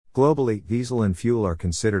Globally, diesel and fuel are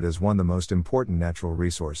considered as one of the most important natural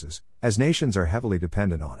resources, as nations are heavily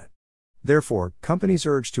dependent on it. Therefore, companies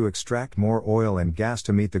urge to extract more oil and gas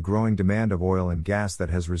to meet the growing demand of oil and gas that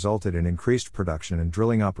has resulted in increased production and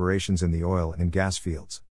drilling operations in the oil and gas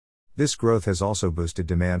fields. This growth has also boosted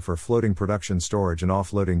demand for floating production storage and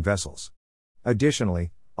offloading vessels.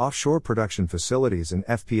 Additionally, offshore production facilities and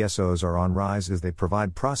FPSOs are on rise as they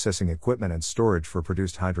provide processing equipment and storage for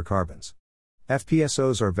produced hydrocarbons.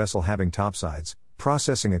 FPSOs are vessels having topsides,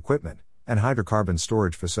 processing equipment, and hydrocarbon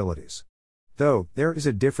storage facilities. Though, there is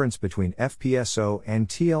a difference between FPSO and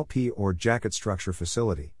TLP or jacket structure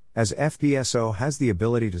facility, as FPSO has the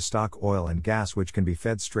ability to stock oil and gas which can be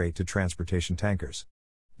fed straight to transportation tankers.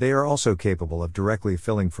 They are also capable of directly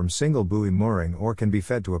filling from single buoy mooring or can be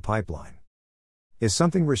fed to a pipeline. Is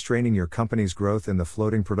something restraining your company's growth in the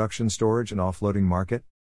floating production storage and offloading market?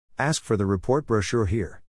 Ask for the report brochure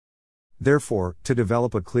here. Therefore, to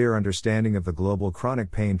develop a clear understanding of the global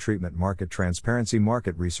chronic pain treatment market, Transparency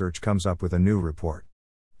Market Research comes up with a new report.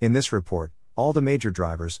 In this report, all the major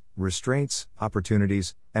drivers, restraints,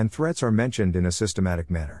 opportunities, and threats are mentioned in a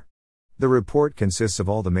systematic manner. The report consists of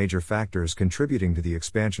all the major factors contributing to the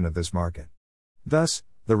expansion of this market. Thus,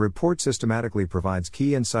 the report systematically provides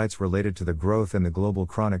key insights related to the growth in the global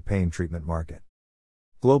chronic pain treatment market.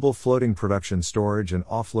 Global floating production storage and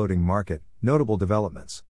offloading market, notable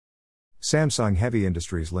developments. Samsung Heavy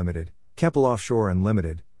Industries Limited, Keppel Offshore and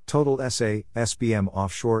Limited, Total SA, SBM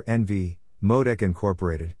Offshore NV, Modec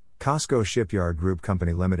Incorporated, Costco Shipyard Group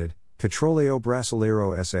Company Limited, Petroleo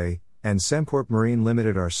Brasileiro SA, and Semcorp Marine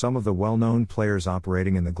Limited are some of the well-known players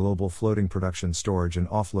operating in the global floating production storage and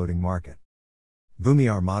offloading market. Bumi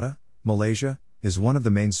Armada, Malaysia, is one of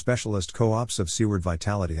the main specialist co-ops of Seaward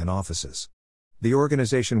Vitality and offices. The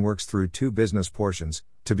organization works through two business portions,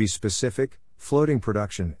 to be specific, floating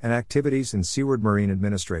production and activities in seaward marine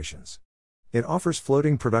administrations. It offers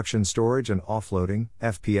floating production storage and offloading,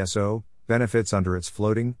 FPSO, benefits under its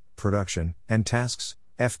floating, production, and tasks,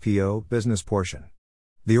 FPO, business portion.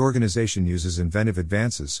 The organization uses inventive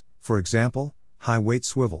advances, for example, high-weight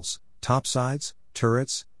swivels, topsides,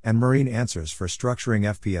 turrets, and marine answers for structuring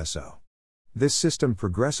FPSO. This system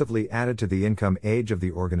progressively added to the income age of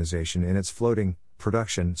the organization in its floating,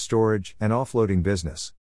 production, storage, and offloading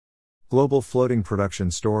business. Global floating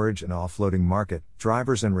production storage and offloading market,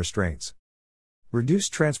 drivers and restraints.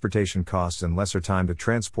 Reduced transportation costs and lesser time to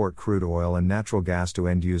transport crude oil and natural gas to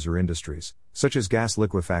end-user industries, such as gas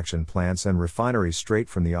liquefaction plants and refineries straight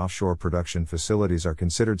from the offshore production facilities, are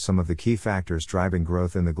considered some of the key factors driving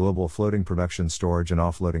growth in the global floating production storage and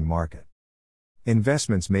offloading market.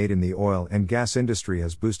 Investments made in the oil and gas industry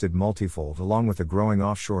has boosted multifold along with the growing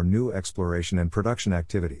offshore new exploration and production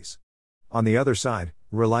activities. On the other side,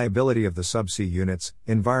 reliability of the subsea units,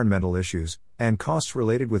 environmental issues, and costs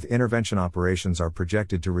related with intervention operations are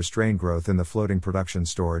projected to restrain growth in the floating production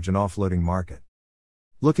storage and offloading market.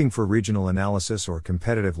 Looking for regional analysis or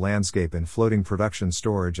competitive landscape in floating production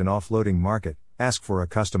storage and offloading market, ask for a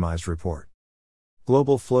customized report.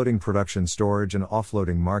 Global floating production storage and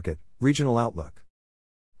offloading market, regional outlook.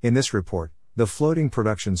 In this report, the floating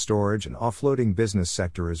production storage and offloading business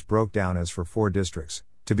sector is broke down as for 4 districts,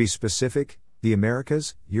 to be specific, the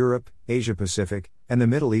Americas, Europe, Asia Pacific, and the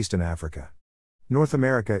Middle East and Africa. North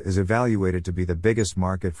America is evaluated to be the biggest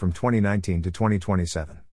market from 2019 to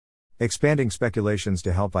 2027. Expanding speculations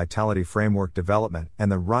to help vitality framework development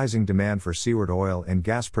and the rising demand for seaward oil and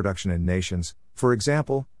gas production in nations, for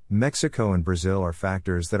example, Mexico and Brazil, are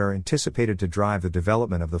factors that are anticipated to drive the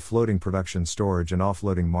development of the floating production storage and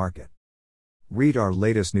offloading market. Read our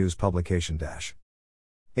latest news publication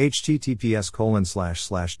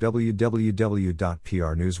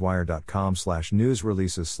https://www.prnewswire.com/news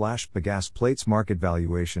releases /bagasse plates market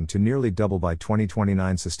valuation to nearly double by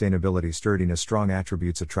 2029 sustainability sturdiness strong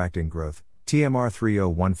attributes attracting growth TMR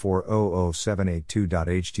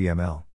 30140078.html